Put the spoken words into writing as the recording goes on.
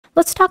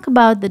let's talk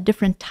about the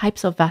different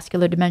types of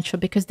vascular dementia,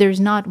 because there's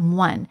not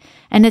one,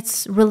 and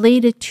it's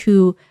related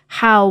to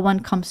how one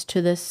comes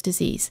to this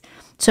disease.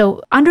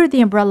 So under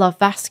the umbrella of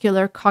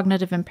vascular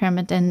cognitive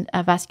impairment and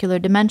vascular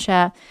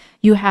dementia,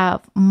 you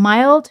have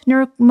mild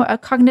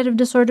neurocognitive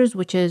disorders,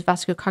 which is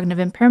vascular cognitive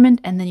impairment,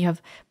 and then you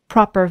have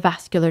proper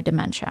vascular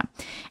dementia.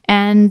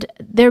 And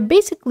there are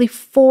basically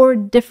 4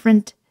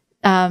 different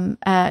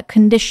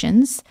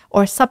conditions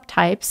or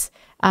subtypes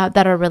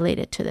that are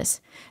related to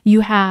this.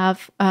 You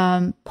have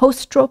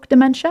post-stroke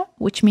dementia,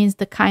 which means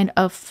the kind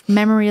of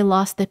memory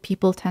loss that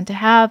people tend to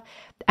have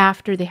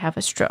after they have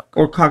a stroke.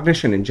 Or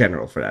cognition in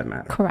general, for that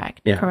matter. Correct,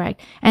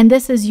 correct. And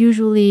this is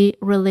usually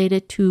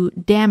related to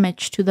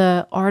damage to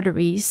the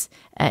arteries,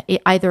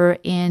 either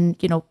in,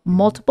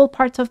 multiple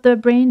parts of the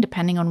brain,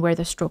 depending on where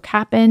the stroke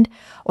happened,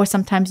 or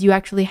sometimes you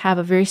actually have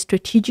a very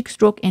strategic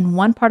stroke in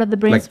one part of the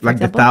brain. Like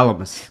the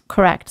thalamus.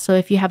 Correct. So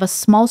if you have a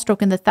small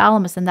stroke in the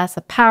thalamus, and that's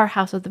the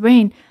powerhouse of the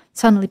brain,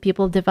 suddenly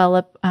people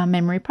develop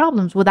memory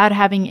problems without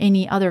having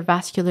any other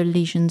vascular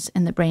lesions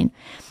in the brain.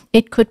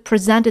 It could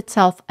present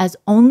itself as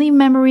only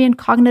memory and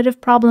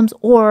cognitive problems,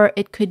 or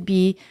it could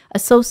be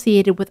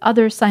associated with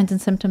other signs and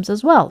symptoms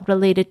as well,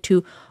 related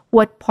to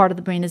what part of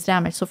the brain is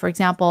damaged. So for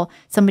example,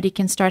 somebody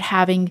can start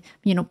having,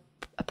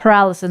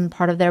 paralysis in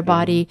part of their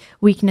body,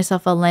 weakness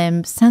of a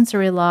limb,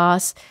 sensory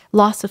loss,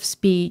 loss of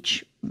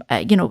speech,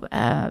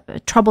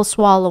 trouble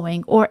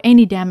swallowing, or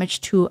any damage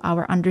to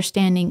our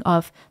understanding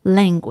of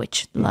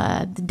language,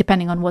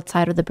 depending on what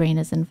side of the brain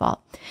is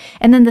involved.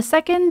 And then the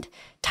second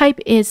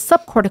type is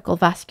subcortical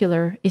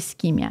vascular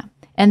ischemia.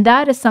 And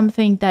that is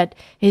something that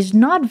is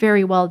not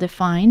very well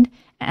defined,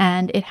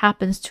 and it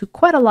happens to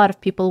quite a lot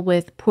of people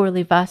with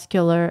poorly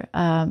controlled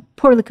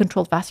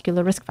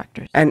vascular risk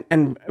factors.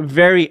 And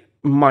very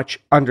much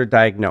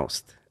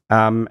underdiagnosed.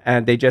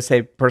 And they just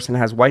say person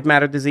has white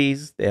matter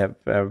disease, they have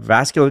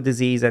vascular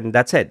disease, and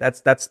that's it.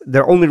 That's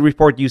the only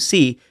report you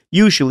see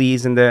usually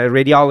is in the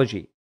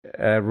radiology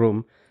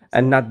room,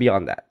 and not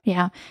beyond that.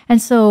 Yeah,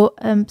 and so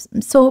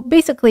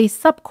basically,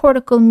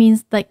 subcortical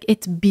means like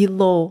it's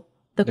below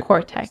the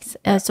cortex.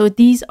 So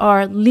these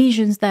are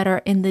lesions that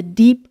are in the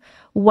deep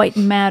white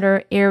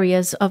matter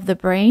areas of the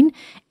brain,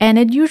 and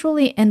it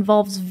usually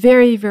involves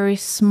very, very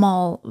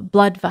small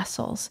blood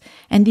vessels,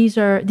 and these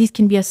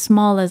can be as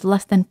small as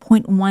less than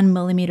 0.1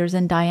 millimeters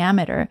in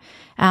diameter,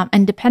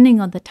 and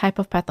depending on the type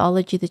of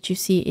pathology that you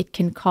see, it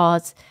can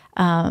cause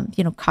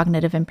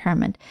cognitive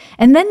impairment.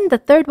 And then the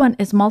third one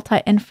is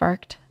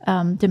multi-infarct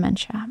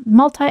dementia.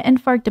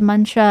 Multi-infarct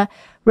dementia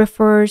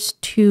refers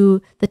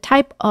to the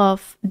type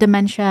of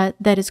dementia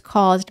that is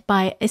caused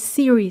by a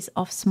series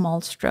of small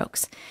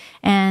strokes.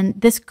 And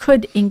this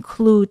could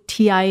include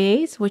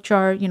TIAs, which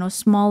are,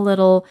 small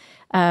little,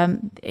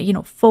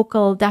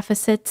 focal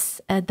deficits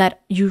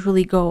that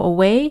usually go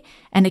away,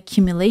 and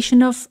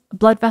accumulation of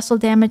blood vessel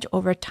damage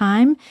over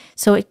time.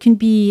 So it can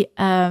be,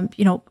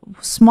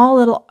 small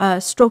little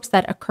strokes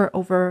that occur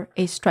over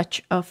a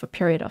stretch of a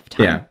period of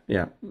time.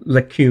 Yeah.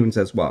 Lacunes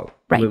as well.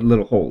 Right.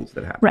 Little holes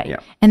that happen. Right.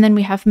 Yeah. And then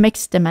we have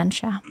mixed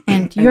dementia.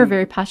 And you're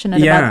very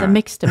passionate about the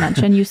mixed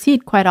dementia. And you see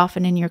it quite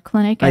often in your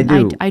clinic.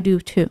 And I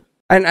do too.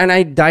 And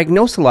I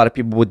diagnose a lot of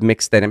people with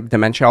mixed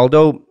dementia,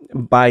 although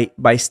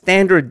by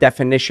standard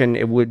definition,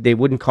 they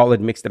wouldn't call it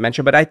mixed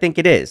dementia, but I think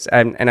it is.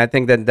 And I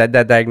think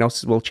that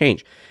diagnosis will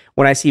change.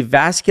 When I see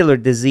vascular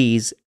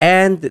disease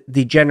and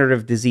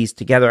degenerative disease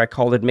together, I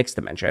call it mixed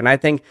dementia. And I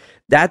think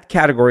that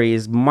category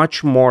is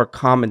much more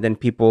common than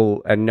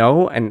people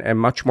know, and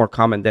much more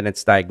common than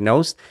it's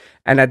diagnosed.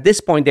 And at this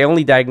point, they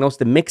only diagnose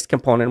the mixed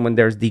component when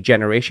there's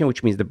degeneration,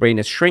 which means the brain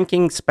is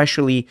shrinking,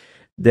 especially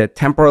the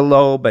temporal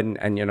lobe and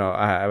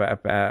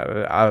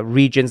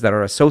regions that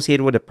are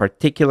associated with a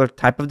particular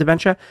type of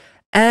dementia,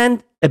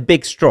 and a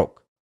big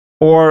stroke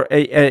or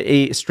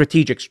a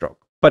strategic stroke.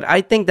 But I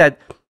think that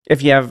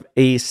if you have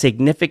a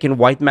significant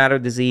white matter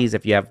disease,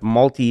 if you have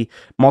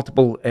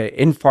multiple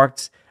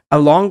infarcts,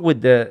 along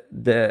with the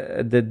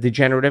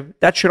degenerative,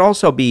 that should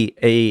also be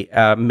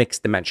a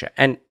mixed dementia.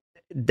 And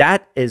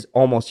that is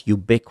almost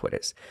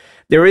ubiquitous.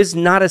 There is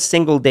not a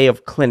single day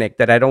of clinic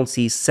that I don't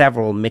see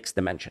several mixed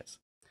dementias.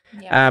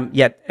 Yeah.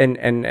 Yet,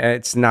 and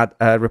it's not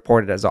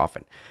reported as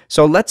often.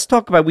 So let's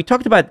talk about, we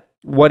talked about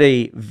what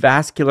a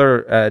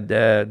vascular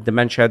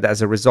dementia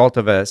as a result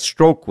of a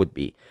stroke would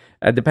be.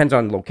 Depends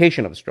on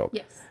location of stroke.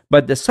 Yes.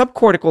 But the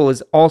subcortical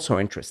is also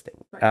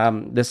interesting.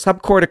 Right. The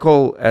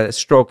subcortical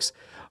strokes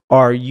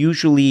are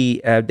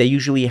usually, they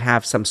usually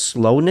have some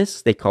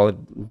slowness. They call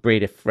it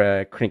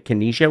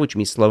bradykinesia, which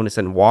means slowness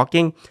in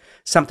walking.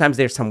 Sometimes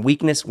there's some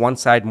weakness, one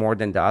side more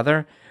than the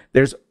other.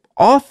 There's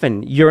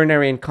often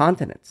urinary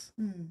incontinence.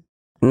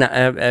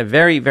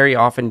 Very, very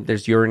often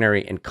there's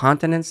urinary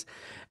incontinence,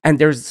 and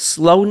there's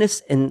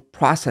slowness in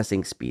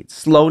processing speed,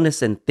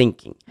 slowness in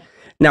thinking.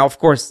 Now, of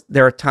course,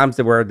 there are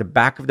times where the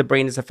back of the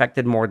brain is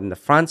affected more than the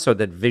front, so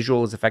that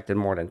visual is affected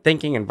more than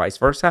thinking, and vice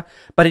versa.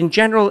 But in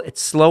general,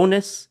 it's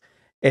slowness,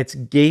 it's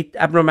gait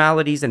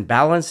abnormalities and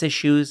balance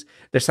issues.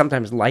 There's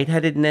sometimes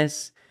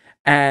lightheadedness,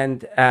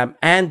 and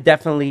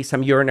definitely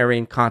some urinary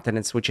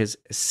incontinence, which is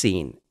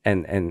seen.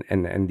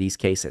 in these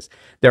cases.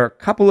 There are a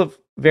couple of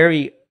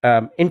very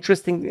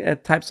interesting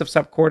types of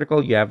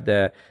subcortical. You have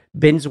the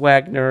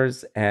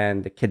Binswagners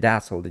and the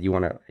Cadasol that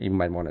you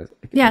might want to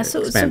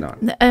expand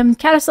on.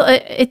 Cadasol,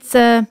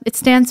 it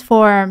stands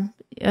for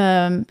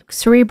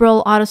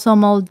cerebral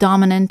autosomal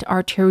dominant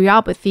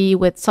arteriopathy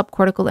with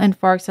subcortical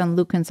infarcts and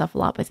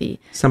leukoencephalopathy.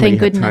 Somebody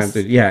Thank had goodness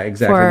time to, yeah,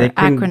 exactly. for They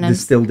couldn't acronyms.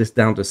 distill this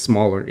down to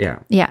smaller, yeah.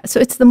 Yeah, so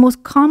it's the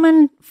most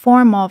common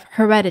form of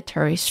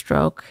hereditary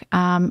stroke,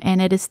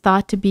 and it is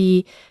thought to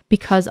be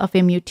because of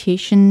a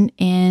mutation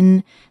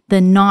in the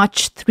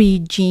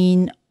Notch3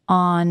 gene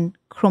on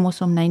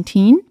chromosome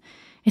 19.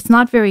 It's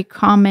not very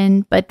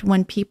common, but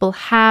when people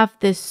have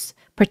this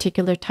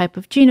particular type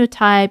of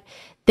genotype,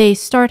 they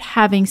start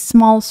having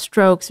small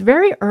strokes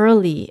very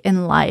early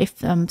in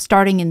life,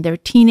 starting in their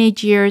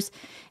teenage years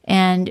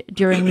and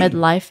during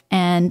midlife.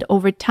 And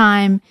over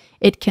time,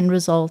 it can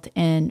result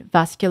in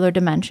vascular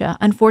dementia.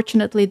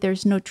 Unfortunately,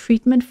 there's no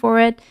treatment for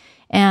it.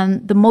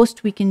 And the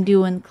most we can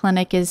do in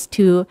clinic is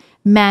to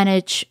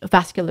manage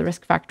vascular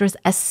risk factors,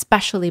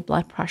 especially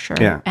blood pressure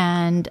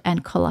and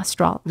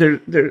cholesterol.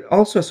 They're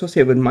also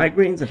associated with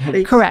migraines and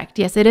headaches? Correct.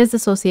 Yes, it is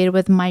associated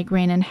with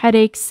migraine and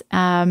headaches.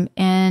 Over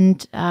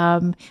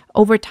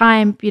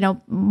time,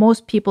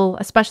 most people,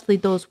 especially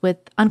those with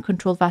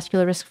uncontrolled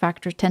vascular risk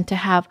factor, tend to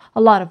have a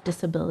lot of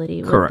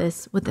disability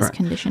with this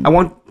condition. I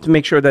want to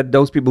make sure that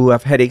those people who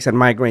have headaches and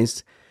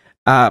migraines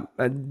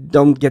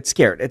don't get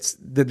scared. It's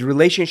the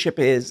relationship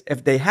is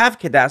if they have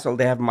Cadasol,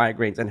 they have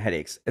migraines and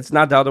headaches. It's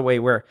not the other way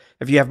where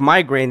if you have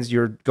migraines,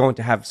 you're going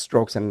to have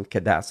strokes and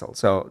Cadasol.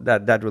 So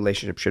that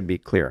relationship should be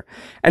clear.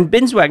 And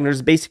Binswanger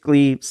is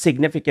basically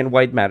significant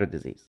white matter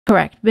disease.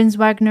 Correct.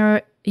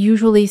 Binswanger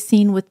usually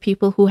seen with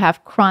people who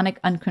have chronic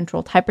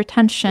uncontrolled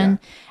hypertension.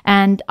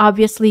 And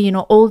obviously,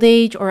 old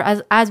age, or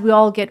as we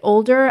all get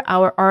older,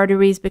 our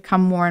arteries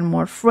become more and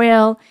more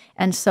frail.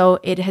 And so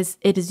it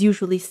is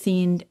usually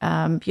seen,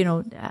 in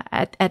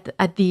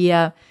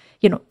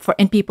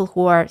people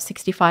who are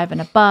 65 and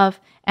above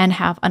and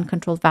have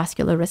uncontrolled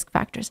vascular risk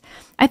factors.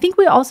 I think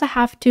we also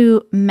have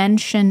to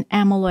mention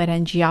amyloid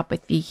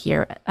angiopathy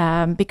here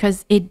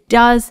because it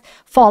does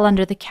fall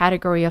under the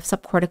category of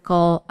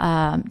subcortical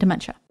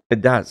dementia. It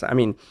does. I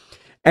mean,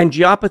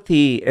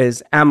 angiopathy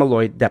is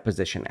amyloid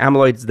deposition.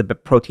 Amyloid is the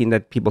protein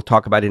that people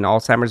talk about in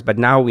Alzheimer's, but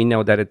now we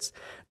know that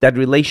that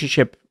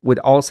relationship with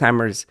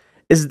Alzheimer's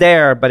is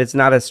there, but it's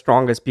not as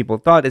strong as people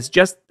thought. It's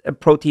just a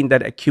protein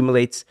that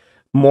accumulates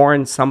more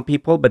in some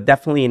people, but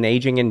definitely in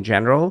aging in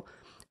general.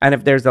 And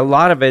if there's a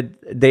lot of it,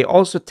 they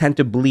also tend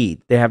to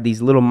bleed. They have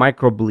these little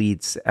micro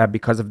bleeds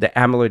because of the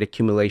amyloid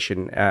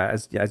accumulation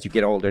as you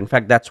get older. In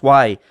fact, that's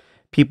why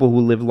people who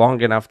live long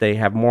enough, they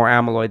have more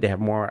amyloid, they have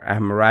more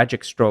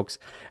hemorrhagic strokes,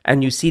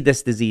 and you see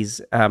this disease.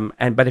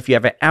 But if you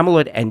have an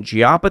amyloid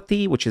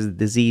angiopathy, which is a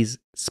disease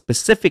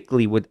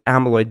specifically with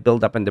amyloid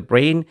buildup in the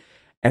brain,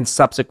 and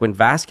subsequent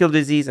vascular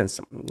disease and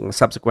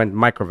subsequent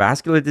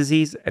microvascular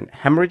disease and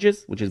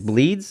hemorrhages, which is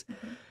bleeds,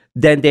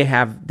 then they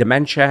have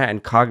dementia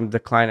and cognitive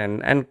decline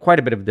and quite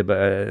a bit of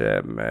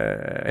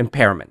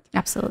impairment.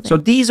 Absolutely. So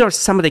these are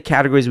some of the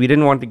categories. We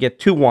didn't want to get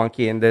too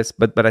wonky in this,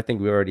 but I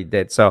think we already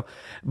did. So,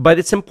 but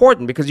it's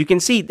important because you can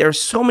see there are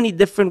so many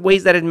different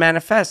ways that it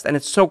manifests, and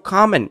it's so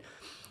common.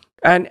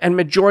 And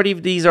majority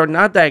of these are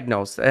not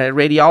diagnosed. A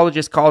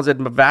radiologist calls it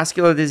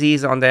vascular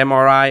disease on the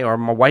MRI or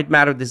white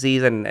matter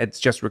disease, and it's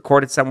just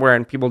recorded somewhere,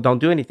 and people don't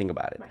do anything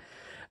about it. Right.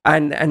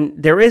 And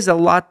there is a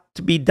lot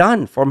to be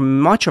done for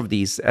much of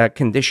these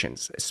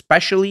conditions,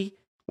 especially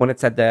when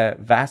it's at the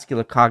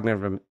vascular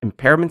cognitive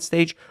impairment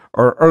stage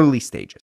or early stages.